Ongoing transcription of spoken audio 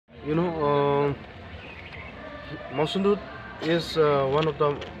You know, Mawshynrut is one of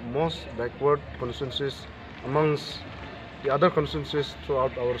the most backward constituencies amongst the other constituencies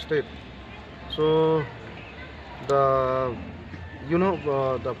throughout our state. So the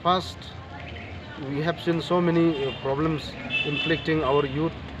the past, we have seen so many problems inflicting our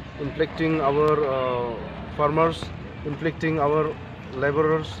youth, inflicting our farmers, inflicting our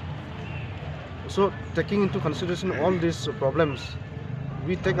laborers. So taking into consideration all these problems,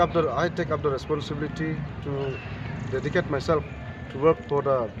 I take up the responsibility to dedicate myself to work for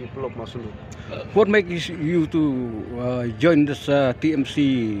the people of Mawshynrut. What makes you to join this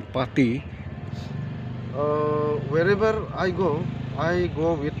TMC party? Wherever I go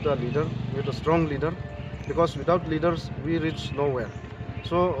with a leader, with a strong leader, because without leaders we reach nowhere.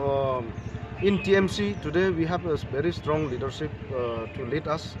 So in TMC today we have a very strong leadership to lead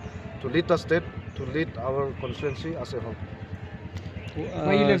us, to lead the state, to lead our constituency as a whole.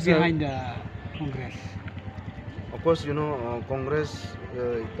 Why you left behind the Congress? Of course, Congress,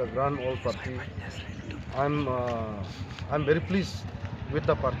 the grand old party. I'm very pleased with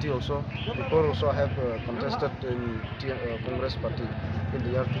the party also. Before also I have contested in Congress party in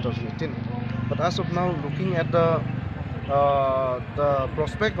the year 2018. But as of now, looking at the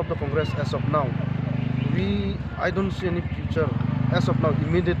prospect of the Congress as of now, I don't see any future as of now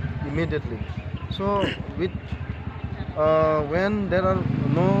immediately. So with when there are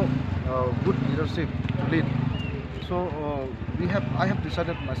no good leadership to lead, so I have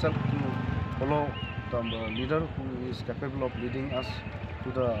decided myself to follow the leader who is capable of leading us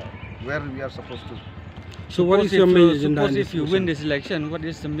to the where we are supposed to. So what is your main agenda? Suppose if you win this election, what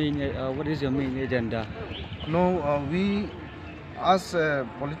is your main agenda? No, we as a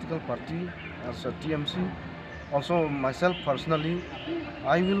political party, as a TMC, also myself personally,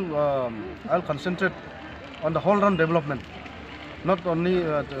 I'll concentrate on the whole-round development, not only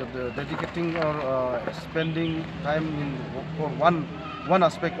the dedicating or spending time for one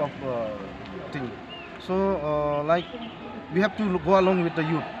aspect of thing. So like we have to go along with the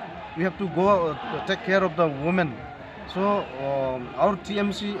youth. We have to go take care of the women. So our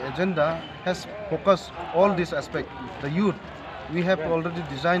TMC agenda has focused all these aspects. The youth, we have already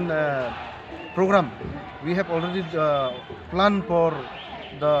designed a program. We have already planned for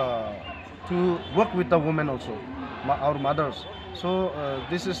to work with the women also, our mothers. So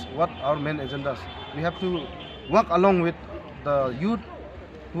this is what our main agendas. We have to work along with the youth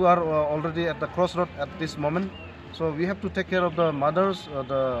who are already at the crossroad at this moment. So we have to take care of the mothers,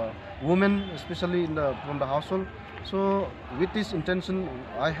 the women, especially from the household. So with this intention,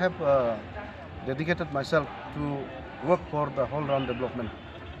 I have dedicated myself to work for the whole round development.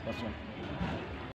 That's all.